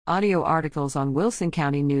Audio articles on Wilson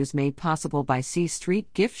County News made possible by C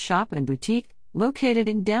Street Gift Shop and Boutique, located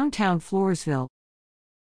in downtown Floresville.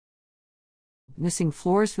 Missing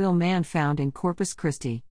Floresville man found in Corpus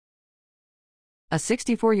Christi. A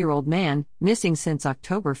 64-year-old man, missing since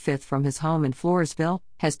October 5 from his home in Floresville,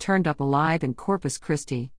 has turned up alive in Corpus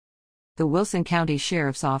Christi. The Wilson County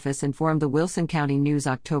Sheriff's Office informed the Wilson County News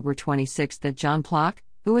October 26 that John Plock,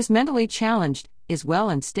 who is mentally challenged, is well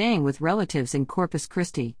and staying with relatives in Corpus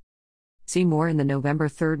Christi. See more in the November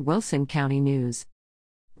 3 Wilson County News.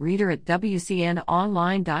 Reader at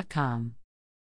WCNonline.com.